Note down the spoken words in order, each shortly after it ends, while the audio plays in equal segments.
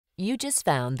You just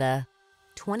found the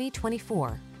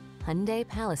 2024 Hyundai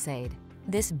Palisade.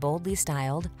 This boldly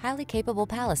styled, highly capable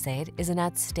Palisade is an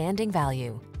outstanding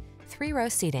value. 3-row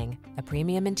seating, a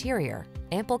premium interior,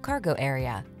 ample cargo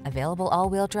area, available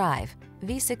all-wheel drive,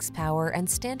 V6 power and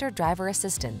standard driver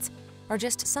assistance are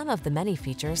just some of the many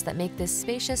features that make this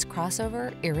spacious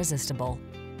crossover irresistible.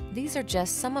 These are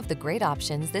just some of the great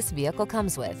options this vehicle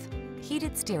comes with: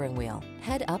 heated steering wheel,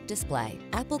 head-up display,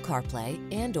 Apple CarPlay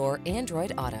and/or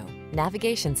Android Auto,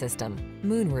 navigation system,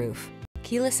 moonroof,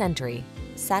 keyless entry,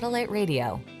 satellite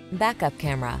radio, backup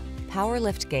camera, power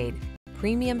liftgate,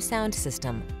 premium sound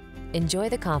system. Enjoy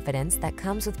the confidence that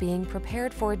comes with being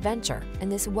prepared for adventure in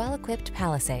this well-equipped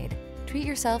Palisade. Treat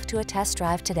yourself to a test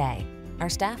drive today. Our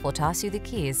staff will toss you the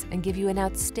keys and give you an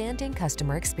outstanding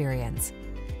customer experience.